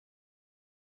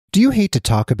Do you hate to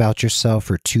talk about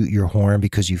yourself or toot your horn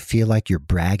because you feel like you're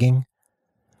bragging?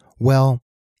 Well,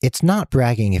 it's not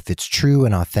bragging if it's true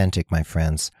and authentic, my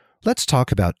friends. Let's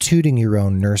talk about tooting your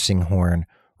own nursing horn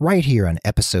right here on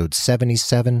episode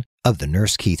 77 of The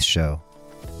Nurse Keith Show.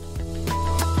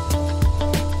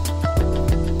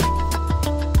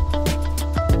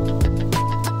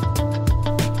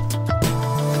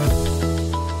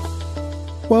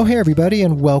 Well, hey everybody,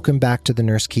 and welcome back to The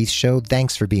Nurse Keith Show.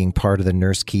 Thanks for being part of the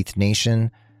Nurse Keith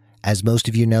Nation. As most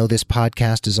of you know, this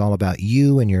podcast is all about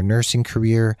you and your nursing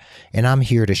career, and I'm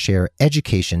here to share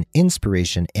education,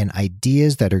 inspiration, and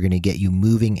ideas that are going to get you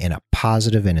moving in a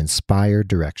positive and inspired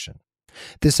direction.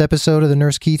 This episode of The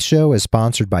Nurse Keith Show is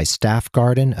sponsored by Staff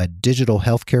Garden, a digital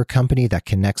healthcare company that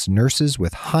connects nurses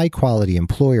with high-quality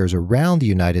employers around the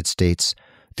United States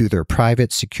through their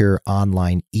private, secure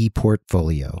online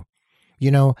e-portfolio. You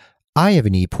know, I have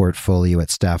an e-portfolio at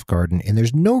Staff Garden, and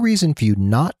there's no reason for you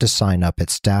not to sign up at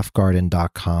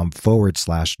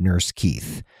staffgarden.com/Nurse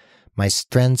Keith. My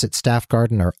friends at Staff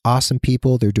Garden are awesome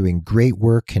people. They're doing great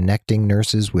work connecting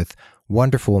nurses with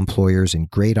wonderful employers and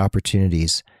great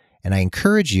opportunities. And I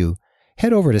encourage you,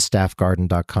 head over to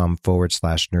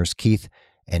staffgarden.com/Nurse Keith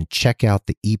and check out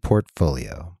the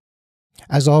e-portfolio.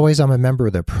 As always, I'm a member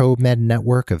of the ProMed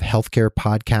Network of healthcare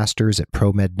podcasters at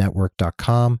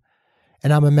promednetwork.com.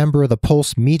 And I'm a member of the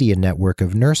Pulse Media Network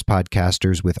of nurse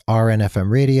podcasters with RNFM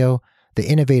Radio, the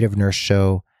Innovative Nurse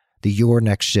Show, the Your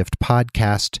Next Shift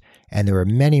podcast, and there are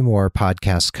many more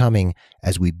podcasts coming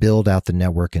as we build out the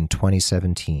network in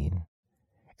 2017.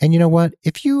 And you know what?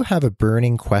 If you have a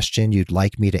burning question you'd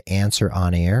like me to answer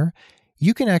on air,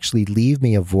 you can actually leave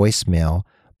me a voicemail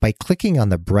by clicking on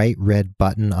the bright red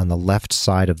button on the left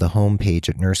side of the homepage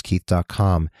at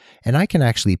nursekeith.com, and I can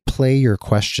actually play your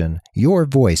question, your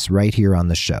voice, right here on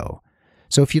the show.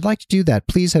 So if you'd like to do that,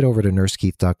 please head over to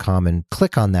nursekeith.com and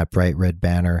click on that bright red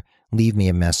banner, leave me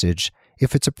a message.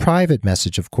 If it's a private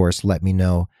message, of course, let me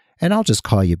know, and I'll just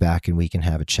call you back and we can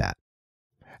have a chat.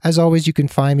 As always, you can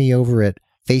find me over at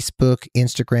Facebook,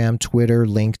 Instagram, Twitter,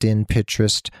 LinkedIn,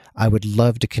 Pinterest. I would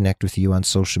love to connect with you on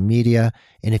social media.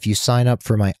 And if you sign up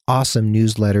for my awesome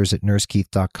newsletters at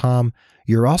nursekeith.com,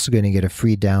 you're also going to get a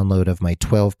free download of my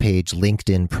 12-page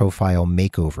LinkedIn profile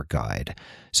makeover guide.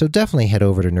 So definitely head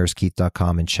over to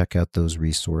nursekeith.com and check out those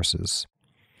resources.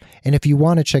 And if you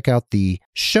want to check out the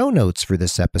show notes for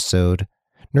this episode,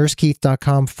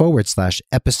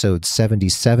 nursekeith.com/episode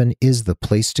 77 is the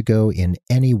place to go in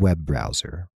any web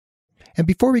browser. And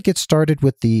before we get started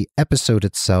with the episode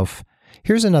itself,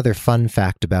 here's another fun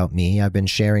fact about me. I've been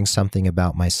sharing something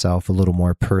about myself a little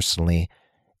more personally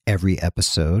every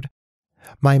episode.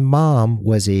 My mom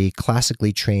was a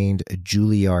classically trained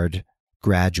Juilliard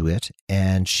graduate,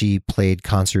 and she played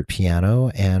concert piano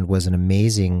and was an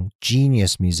amazing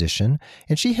genius musician.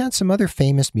 And she had some other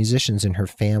famous musicians in her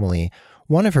family.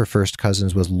 One of her first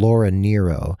cousins was Laura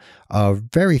Nyro, a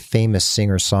very famous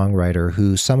singer-songwriter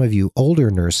who some of you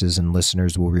older nurses and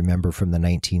listeners will remember from the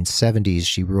 1970s.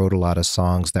 She wrote a lot of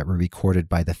songs that were recorded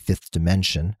by the Fifth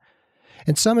Dimension.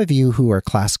 And some of you who are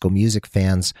classical music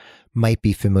fans might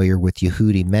be familiar with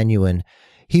Yehudi Menuhin.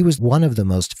 He was one of the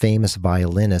most famous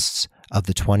violinists of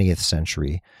the 20th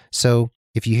century. So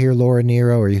if you hear Laura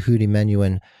Nyro or Yehudi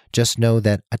Menuhin, just know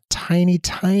that a tiny,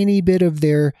 tiny bit of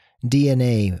their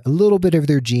DNA, a little bit of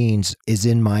their genes is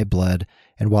in my blood.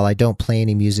 And while I don't play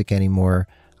any music anymore,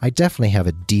 I definitely have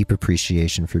a deep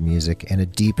appreciation for music and a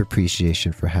deep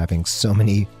appreciation for having so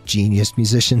many genius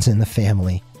musicians in the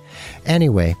family.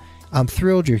 Anyway, I'm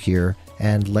thrilled you're here,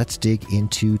 and let's dig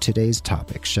into today's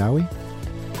topic, shall we?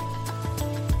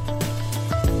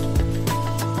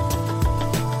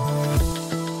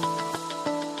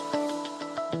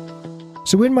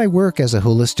 So in my work as a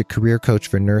holistic career coach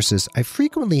for nurses, I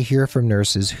frequently hear from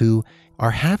nurses who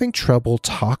are having trouble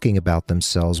talking about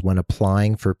themselves when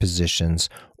applying for positions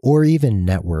or even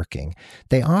networking.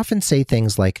 They often say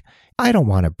things like, "I don't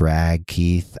want to brag,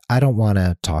 Keith. I don't want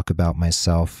to talk about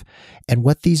myself." And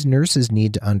what these nurses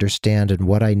need to understand and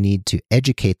what I need to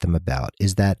educate them about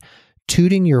is that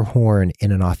tooting your horn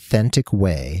in an authentic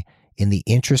way in the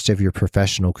interest of your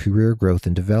professional career growth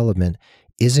and development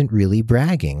isn't really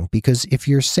bragging, because if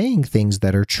you're saying things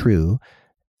that are true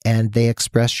and they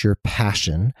express your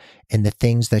passion and the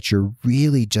things that you're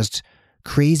really just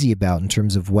crazy about in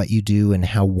terms of what you do and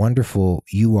how wonderful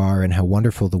you are and how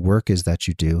wonderful the work is that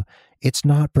you do, it's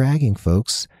not bragging,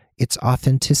 folks. It's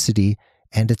authenticity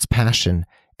and it's passion,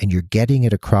 and you're getting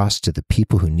it across to the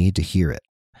people who need to hear it.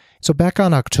 So back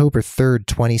on October 3rd,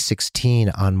 2016,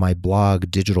 on my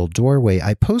blog, Digital Doorway,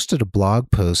 I posted a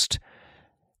blog post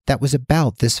that was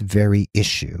about this very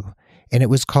issue. And it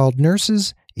was called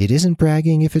 "Nurses, It isn't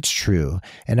bragging if it's true.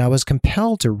 And I was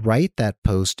compelled to write that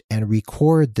post and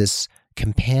record this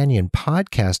companion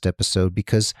podcast episode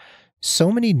because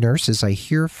so many nurses I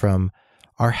hear from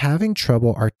are having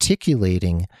trouble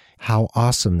articulating how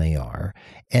awesome they are.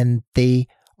 And they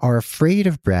are afraid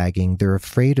of bragging. They're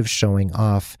afraid of showing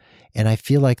off. And I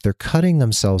feel like they're cutting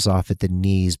themselves off at the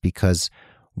knees because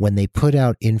when they put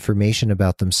out information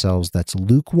about themselves that's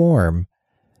lukewarm,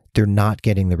 they're not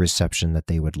getting the reception that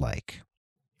they would like.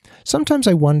 Sometimes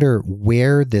I wonder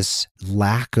where this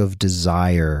lack of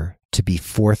desire to be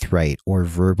forthright or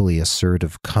verbally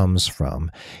assertive comes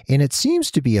from. And it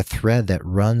seems to be a thread that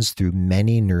runs through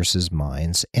many nurses'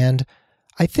 minds. And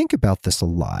I think about this a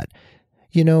lot.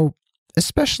 You know,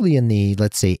 especially in the,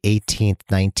 let's say, 18th,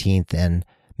 19th, and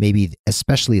maybe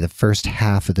especially the first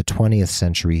half of the 20th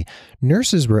century,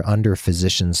 nurses were under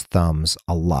physicians' thumbs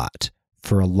a lot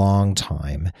for a long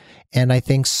time. And I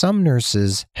think some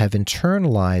nurses have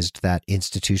internalized that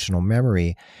institutional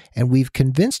memory, and we've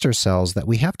convinced ourselves that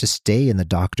we have to stay in the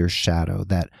doctor's shadow,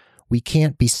 that we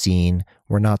can't be seen,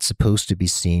 we're not supposed to be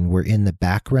seen, we're in the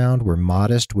background, we're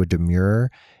modest, we're demure,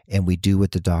 and we do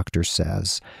what the doctor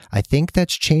says. I think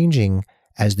that's changing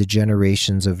as the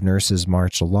generations of nurses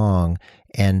march along,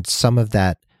 and some of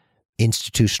that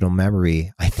institutional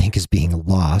memory, I think, is being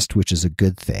lost, which is a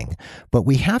good thing. But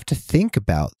we have to think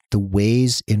about the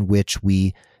ways in which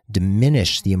we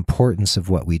diminish the importance of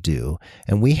what we do,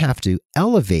 and we have to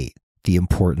elevate the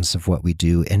importance of what we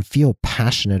do and feel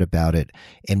passionate about it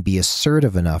and be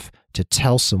assertive enough to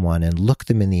tell someone and look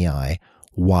them in the eye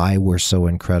why we're so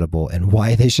incredible and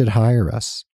why they should hire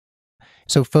us.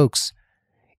 So folks,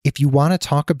 if you want to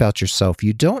talk about yourself,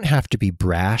 you don't have to be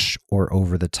brash or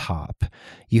over the top.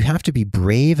 You have to be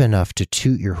brave enough to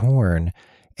toot your horn,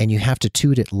 and you have to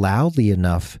toot it loudly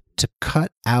enough to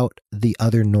cut out the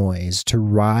other noise, to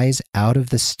rise out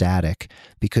of the static,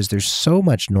 because there's so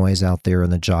much noise out there in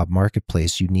the job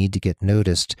marketplace. You need to get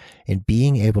noticed, and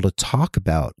being able to talk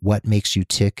about what makes you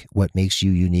tick, what makes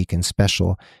you unique and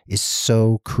special is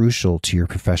so crucial to your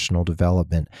professional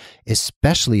development,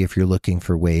 especially if you're looking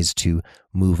for ways to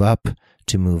move up,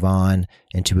 to move on,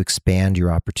 and to expand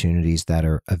your opportunities that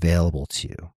are available to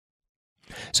you.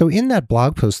 So in that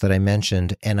blog post that I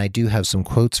mentioned, and I do have some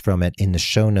quotes from it in the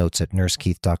show notes at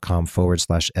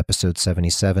nursekeith.com/episode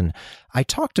 77, I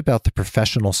talked about the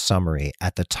professional summary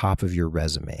at the top of your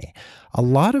resume. A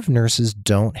lot of nurses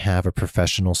don't have a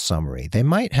professional summary. They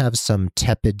might have some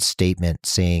tepid statement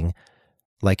saying,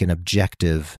 like an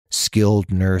objective,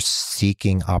 skilled nurse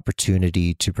seeking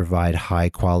opportunity to provide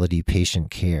high-quality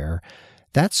patient care.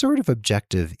 That sort of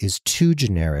objective is too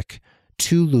generic,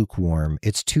 too lukewarm,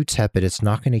 it's too tepid, it's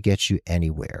not going to get you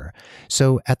anywhere.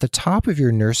 So at the top of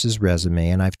your nurse's resume,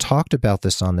 and I've talked about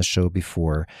this on the show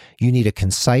before, you need a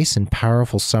concise and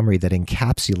powerful summary that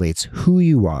encapsulates who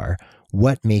you are,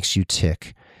 what makes you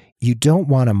tick. You don't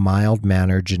want a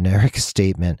mild-mannered generic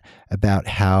statement about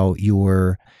how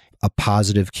you're a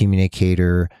positive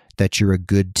communicator, that you're a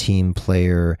good team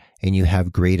player, and you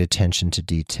have great attention to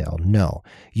detail. No,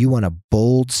 you want a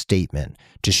bold statement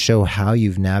to show how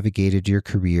you've navigated your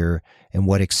career and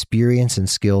what experience and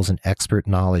skills and expert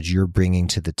knowledge you're bringing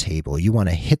to the table. You want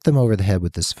to hit them over the head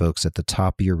with this, folks, at the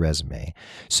top of your resume.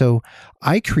 So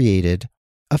I created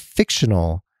a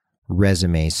fictional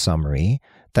resume summary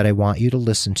that I want you to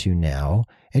listen to now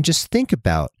and just think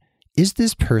about, is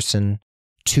this person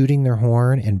tooting their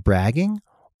horn and bragging?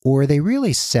 Or are they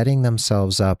really setting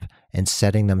themselves up and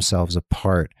setting themselves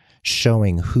apart,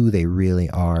 showing who they really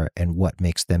are and what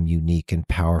makes them unique and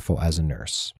powerful as a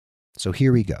nurse? So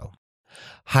here we go.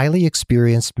 Highly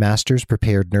experienced master's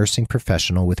prepared nursing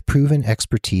professional with proven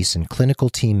expertise in clinical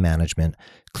team management,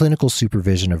 clinical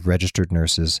supervision of registered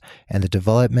nurses, and the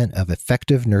development of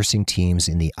effective nursing teams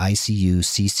in the ICU,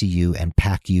 CCU, and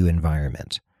PACU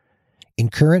environment. In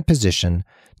current position,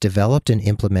 developed and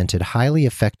implemented highly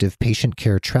effective patient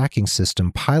care tracking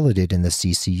system piloted in the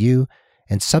CCU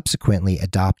and subsequently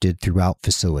adopted throughout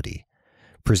facility.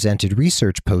 Presented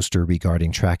research poster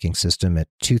regarding tracking system at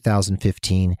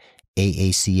 2015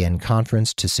 AACN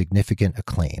conference to significant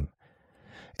acclaim.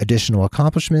 Additional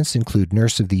accomplishments include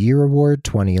Nurse of the Year Award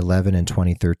 2011 and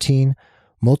 2013,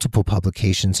 multiple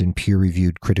publications in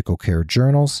peer-reviewed critical care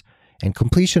journals, and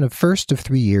completion of first of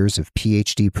 3 years of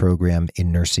PhD program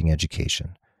in nursing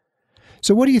education.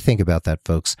 So what do you think about that,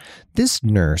 folks? This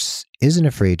nurse isn't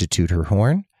afraid to toot her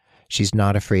horn. She's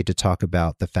not afraid to talk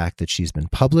about the fact that she's been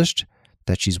published,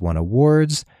 that she's won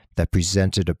awards, that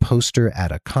presented a poster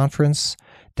at a conference,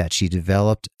 that she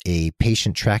developed a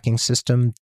patient tracking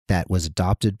system that was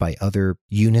adopted by other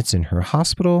units in her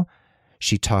hospital.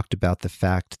 She talked about the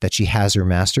fact that she has her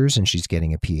master's and she's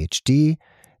getting a PhD.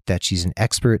 that she's an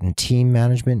expert in team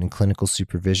management and clinical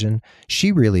supervision.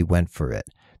 She really went for it.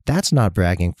 That's not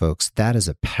bragging, folks. That is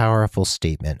a powerful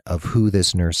statement of who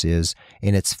this nurse is,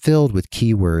 and it's filled with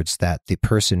keywords that the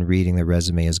person reading the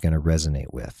resume is going to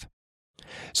resonate with.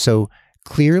 So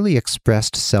clearly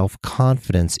expressed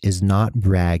self-confidence is not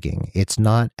bragging. It's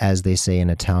not, as they say in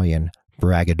Italian,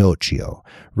 braggadocio.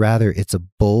 Rather, it's a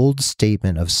bold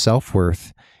statement of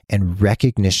self-worth and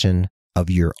recognition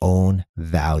of your own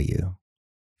value.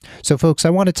 So folks,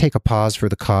 I want to take a pause for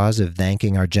the cause of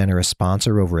thanking our generous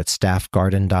sponsor over at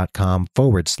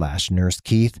staffgarden.com/Nurse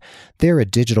Keith. They're a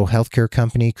digital healthcare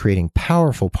company creating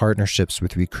powerful partnerships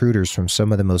with recruiters from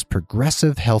some of the most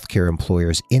progressive healthcare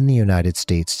employers in the United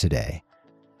States today.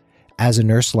 As a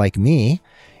nurse like me,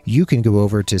 you can go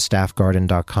over to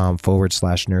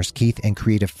staffgarden.com/Nurse Keith and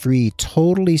create a free,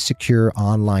 totally secure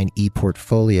online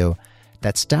e-portfolio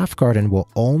that StaffGarden will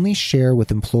only share with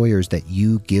employers that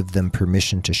you give them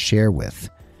permission to share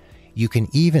with. You can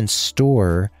even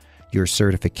store your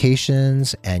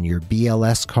certifications and your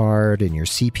BLS card and your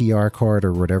CPR card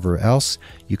or whatever else.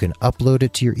 You can upload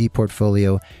it to your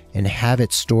ePortfolio and have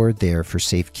it stored there for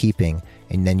safekeeping,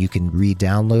 and then you can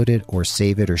re-download it or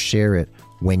save it or share it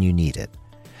when you need it.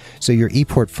 So your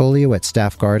ePortfolio at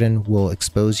StaffGarden will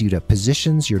expose you to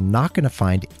positions you're not going to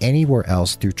find anywhere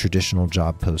else through traditional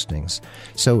job postings.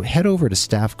 So head over to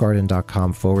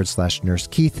staffgarden.com/Nurse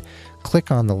Keith,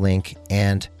 click on the link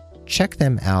and check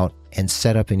them out and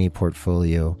set up an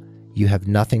ePortfolio. You have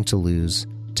nothing to lose.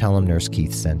 Tell them Nurse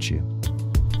Keith sent you.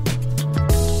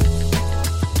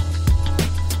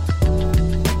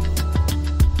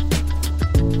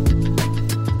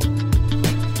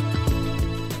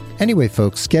 Anyway,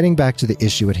 folks, getting back to the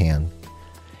issue at hand,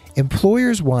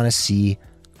 employers want to see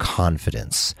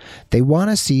confidence. They want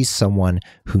to see someone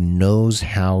who knows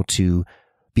how to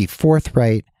be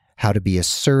forthright, how to be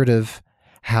assertive,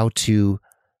 how to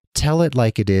tell it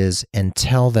like it is, and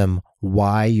tell them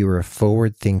why you're a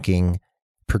forward-thinking,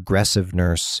 progressive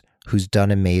nurse who's done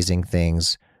amazing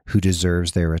things, who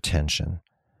deserves their attention.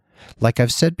 Like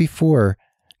I've said before,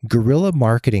 guerrilla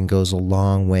marketing goes a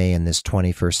long way in this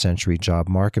 21st century job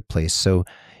marketplace. So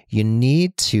you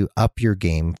need to up your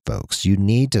game, folks. You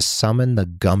need to summon the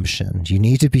gumption. You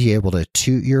need to be able to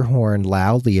toot your horn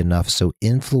loudly enough so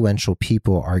influential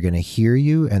people are going to hear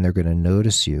you and they're going to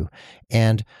notice you.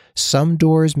 And some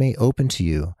doors may open to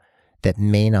you that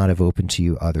may not have opened to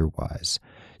you otherwise.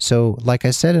 So like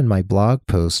I said in my blog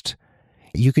post,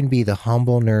 you can be the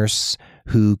humble nurse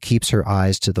who keeps her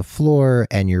eyes to the floor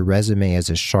and your resume is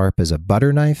as sharp as a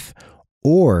butter knife,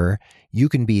 or you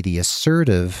can be the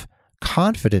assertive,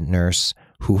 confident nurse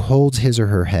who holds his or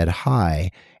her head high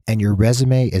and your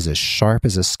resume is as sharp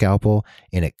as a scalpel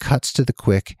and it cuts to the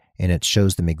quick and it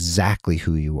shows them exactly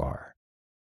who you are.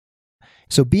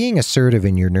 So being assertive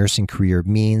in your nursing career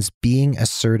means being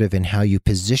assertive in how you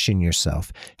position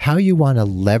yourself, how you want to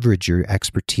leverage your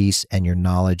expertise and your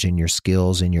knowledge and your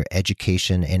skills and your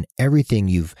education and everything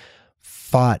you've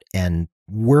fought and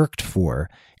worked for,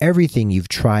 everything you've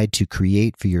tried to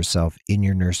create for yourself in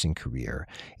your nursing career.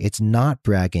 It's not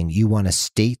bragging. You want to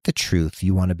state the truth.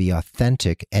 You want to be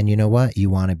authentic. And you know what? You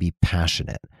want to be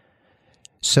passionate.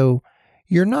 So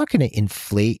you're not going to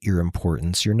inflate your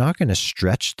importance. You're not going to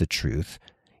stretch the truth.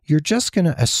 You're just going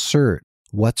to assert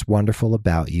what's wonderful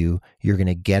about you. You're going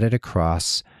to get it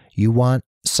across. You want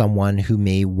someone who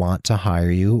may want to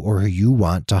hire you or who you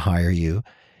want to hire you.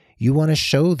 You want to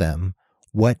show them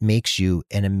what makes you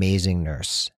an amazing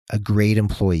nurse, a great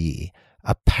employee,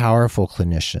 a powerful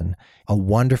clinician, a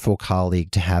wonderful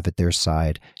colleague to have at their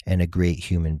side, and a great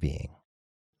human being.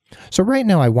 So right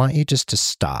now, I want you just to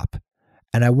stop.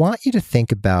 And I want you to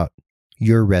think about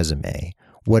your resume,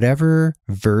 whatever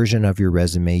version of your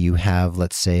resume you have,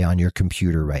 let's say, on your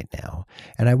computer right now.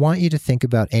 And I want you to think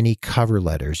about any cover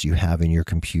letters you have in your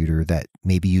computer that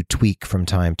maybe you tweak from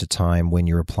time to time when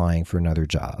you're applying for another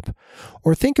job.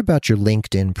 Or think about your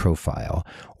LinkedIn profile.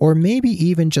 Or maybe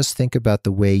even just think about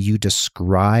the way you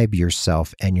describe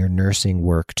yourself and your nursing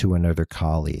work to another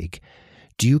colleague.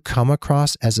 Do you come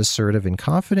across as assertive and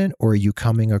confident, or are you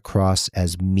coming across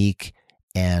as meek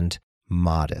and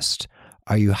modest?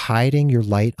 Are you hiding your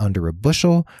light under a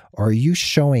bushel, or are you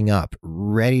showing up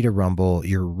ready to rumble?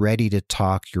 You're ready to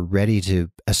talk. You're ready to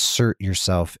assert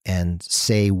yourself and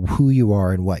say who you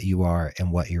are and what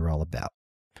you're all about.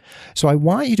 So I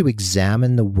want you to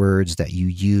examine the words that you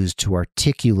use to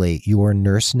articulate your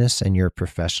nurseness and your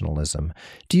professionalism.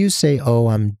 Do you say, oh,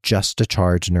 I'm just a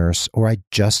charge nurse, or I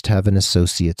just have an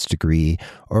associate's degree,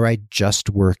 or I just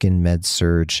work in med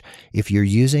surg? If you're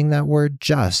using that word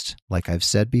just, like I've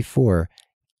said before,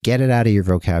 Get it out of your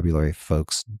vocabulary,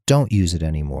 folks. Don't use it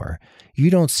anymore. You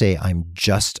don't say, I'm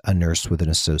just a nurse with an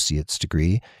associate's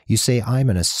degree. You say, I'm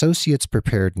an associate's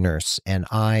prepared nurse and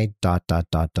I ...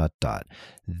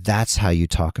 That's how you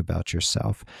talk about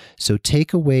yourself. So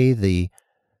take away the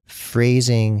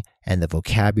phrasing and the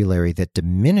vocabulary that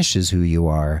diminishes who you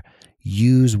are.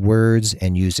 Use words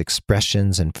and use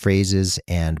expressions and phrases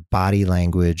and body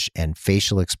language and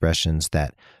facial expressions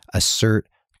that assert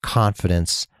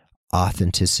confidence,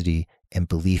 authenticity, and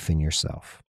belief in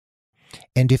yourself.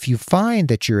 And if you find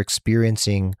that you're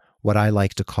experiencing what I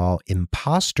like to call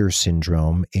imposter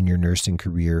syndrome in your nursing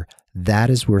career, that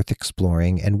is worth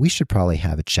exploring, and we should probably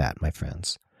have a chat, my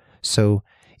friends. So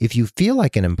if you feel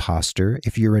like an imposter,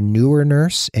 if you're a newer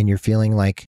nurse and you're feeling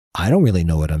like, I don't really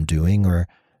know what I'm doing, or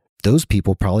those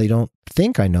people probably don't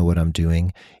think I know what I'm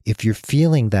doing, if you're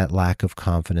feeling that lack of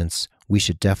confidence, we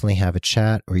should definitely have a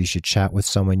chat, or you should chat with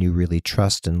someone you really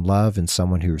trust and love and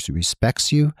someone who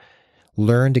respects you.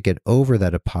 Learn to get over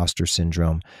that imposter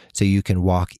syndrome so you can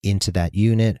walk into that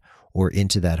unit or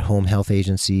into that home health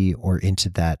agency or into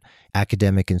that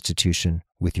academic institution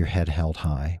with your head held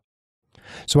high.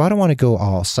 So I don't want to go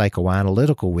all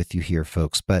psychoanalytical with you here,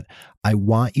 folks, but I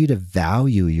want you to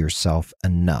value yourself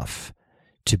enough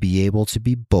to be able to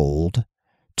be bold,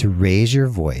 to raise your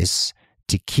voice,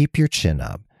 to keep your chin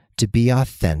up, to be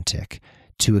authentic,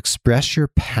 to express your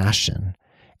passion.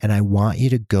 And I want you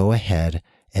to go ahead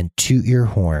and toot your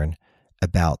horn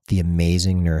about the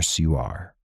amazing nurse you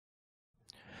are.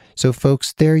 So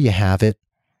folks, there you have it.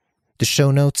 The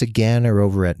show notes again are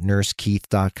over at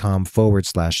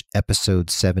nursekeith.com/episode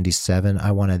 77.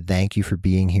 I want to thank you for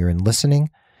being here and listening.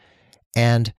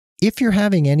 And if you're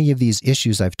having any of these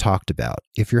issues I've talked about,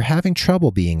 if you're having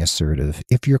trouble being assertive,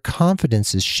 if your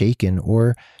confidence is shaken,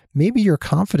 or maybe your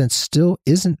confidence still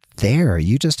isn't there,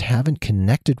 you just haven't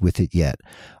connected with it yet,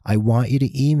 I want you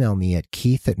to email me at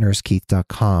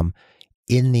keith@nursekeith.com.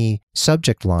 In the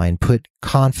subject line, put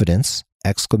confidence, !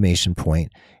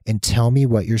 And tell me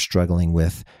what you're struggling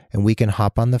with, and we can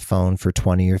hop on the phone for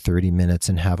 20 or 30 minutes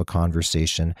and have a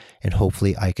conversation, and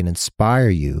hopefully I can inspire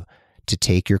you to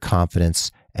take your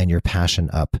confidence and your passion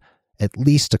up at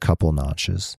least a couple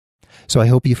notches. So I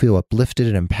hope you feel uplifted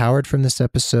and empowered from this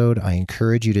episode. I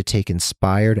encourage you to take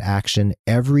inspired action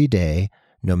every day,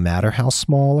 no matter how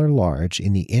small or large,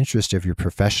 in the interest of your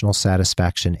professional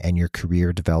satisfaction and your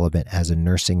career development as a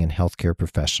nursing and healthcare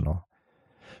professional.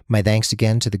 My thanks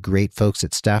again to the great folks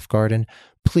at Staff Garden.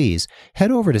 Please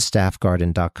head over to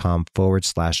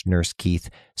staffgarden.com/Nurse Keith,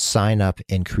 sign up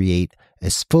and create a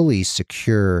fully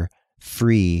secure,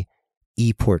 free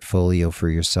e-portfolio for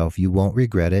yourself. You won't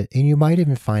regret it, and you might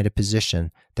even find a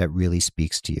position that really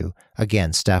speaks to you.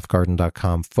 Again,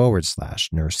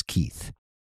 staffgarden.com/Nurse Keith.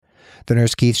 The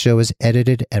Nurse Keith Show is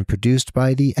edited and produced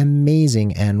by the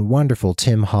amazing and wonderful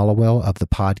Tim Hollowell of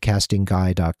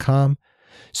thepodcastingguy.com.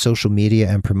 Social media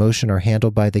and promotion are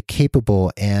handled by the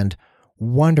capable and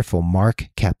wonderful Mark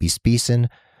Capispisen.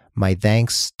 My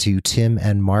thanks to Tim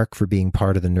and Mark for being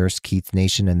part of the Nurse Keith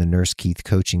Nation and the Nurse Keith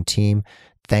coaching team.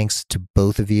 Thanks to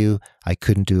both of you. I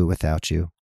couldn't do it without you.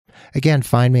 Again,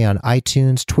 find me on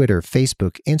iTunes, Twitter,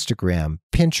 Facebook, Instagram,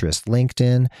 Pinterest,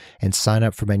 LinkedIn, and sign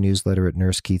up for my newsletter at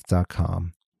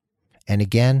nursekeith.com. And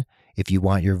again, if you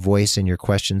want your voice and your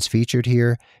questions featured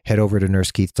here, head over to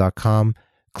nursekeith.com,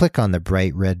 click on the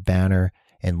bright red banner,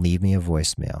 and leave me a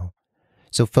voicemail.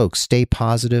 So folks, stay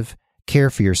positive, care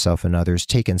for yourself and others,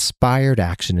 take inspired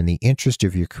action in the interest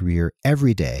of your career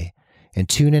every day, and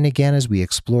tune in again as we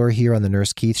explore here on the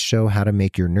Nurse Keith Show how to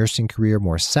make your nursing career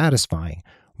more satisfying,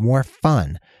 more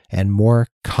fun, and more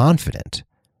confident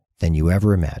than you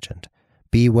ever imagined.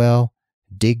 Be well,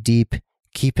 dig deep,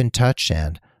 keep in touch,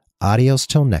 and adios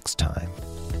till next time.